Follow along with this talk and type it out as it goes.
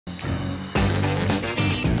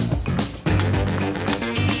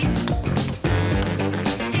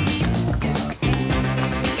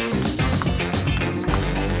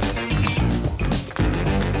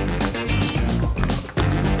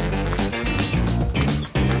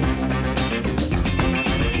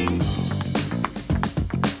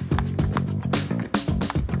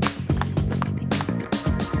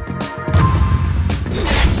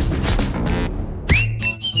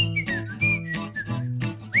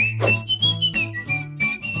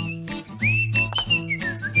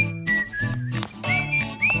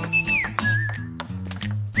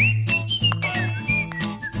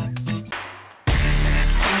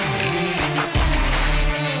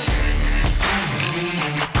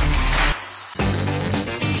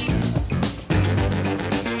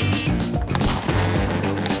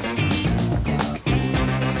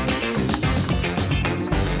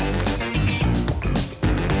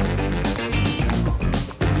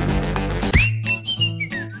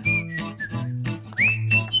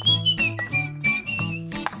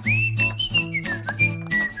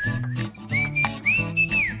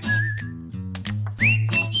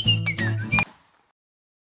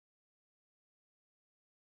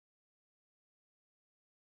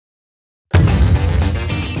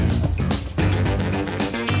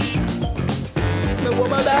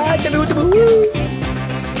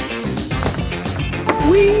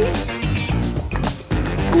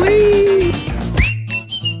Whee!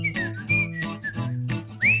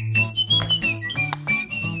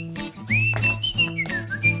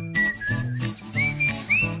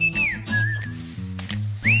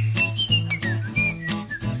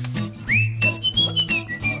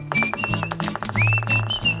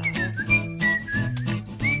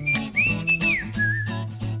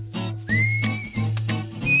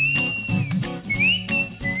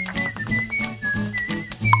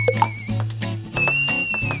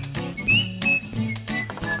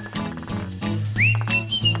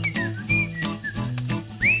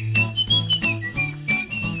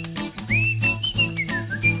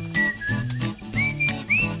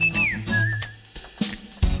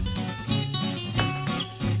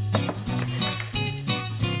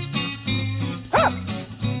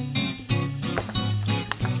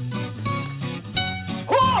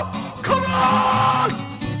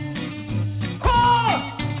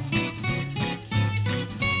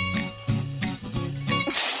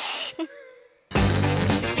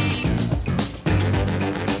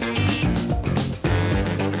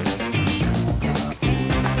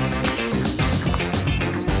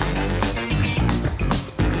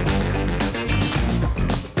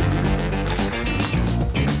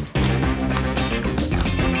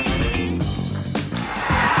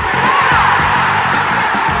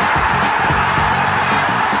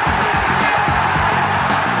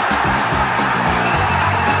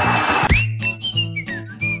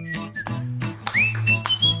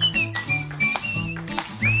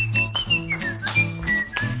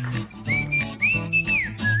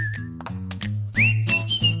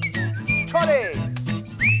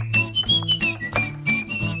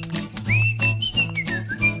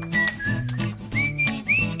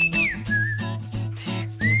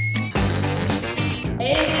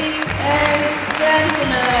 Ladies and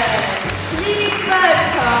gentlemen, please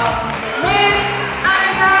welcome Miss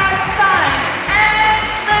Annika and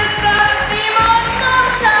Mr. Simon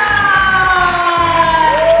Moschal.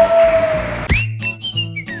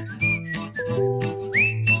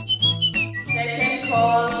 Second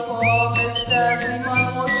call for Mr. Simon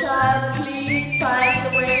Moschal. Please find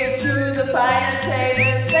the way to the final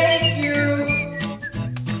table. Thank you.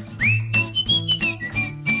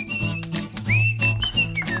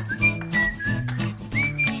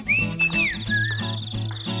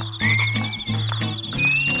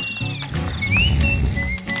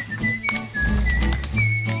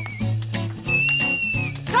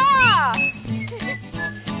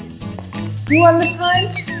 Who won the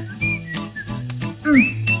point?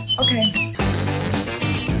 Okay.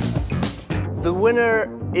 The winner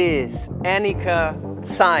is Annika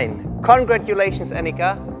Zein. Congratulations,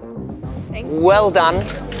 Annika. Thank you. Well done.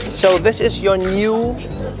 So this is your new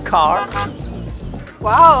car.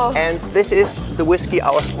 Wow. And this is the whiskey,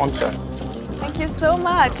 our sponsor. Thank you so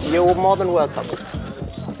much. You're more than welcome.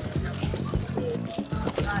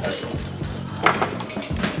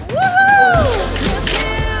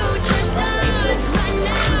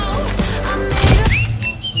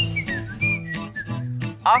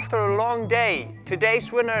 After a long day,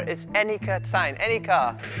 today's winner is Annika Zein.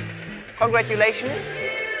 Annika, congratulations.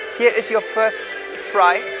 Here is your first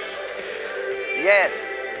prize. Yes,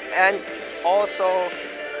 and also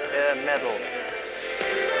a medal.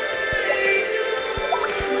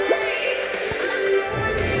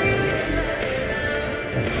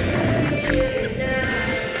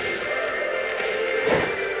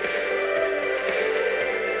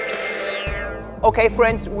 Okay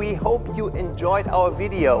friends, we hope you enjoyed our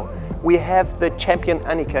video. We have the champion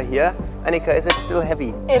Annika here. Annika, is it still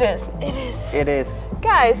heavy? It is, it is. It is.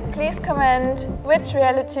 Guys, please comment which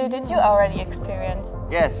reality did you already experience?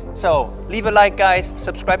 Yes, so leave a like guys,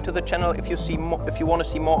 subscribe to the channel if you want to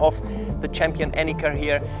see more of the champion Annika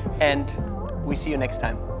here, and we see you next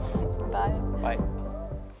time. Bye. Bye.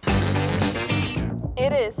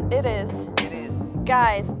 It is, it is. It is.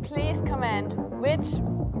 Guys, please comment which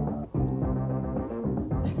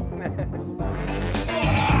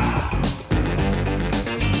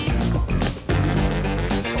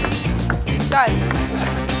Geil.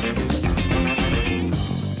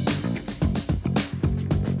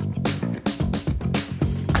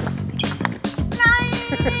 Nein!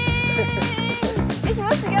 Ich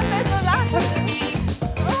muss die ganze Zeit so lachen.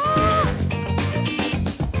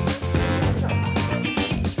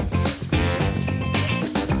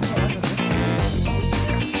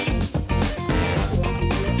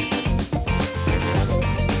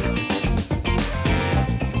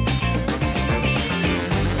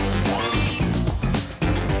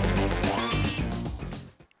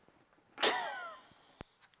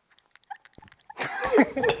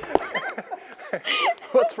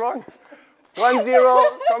 What's wrong?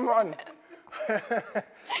 1-0, come on.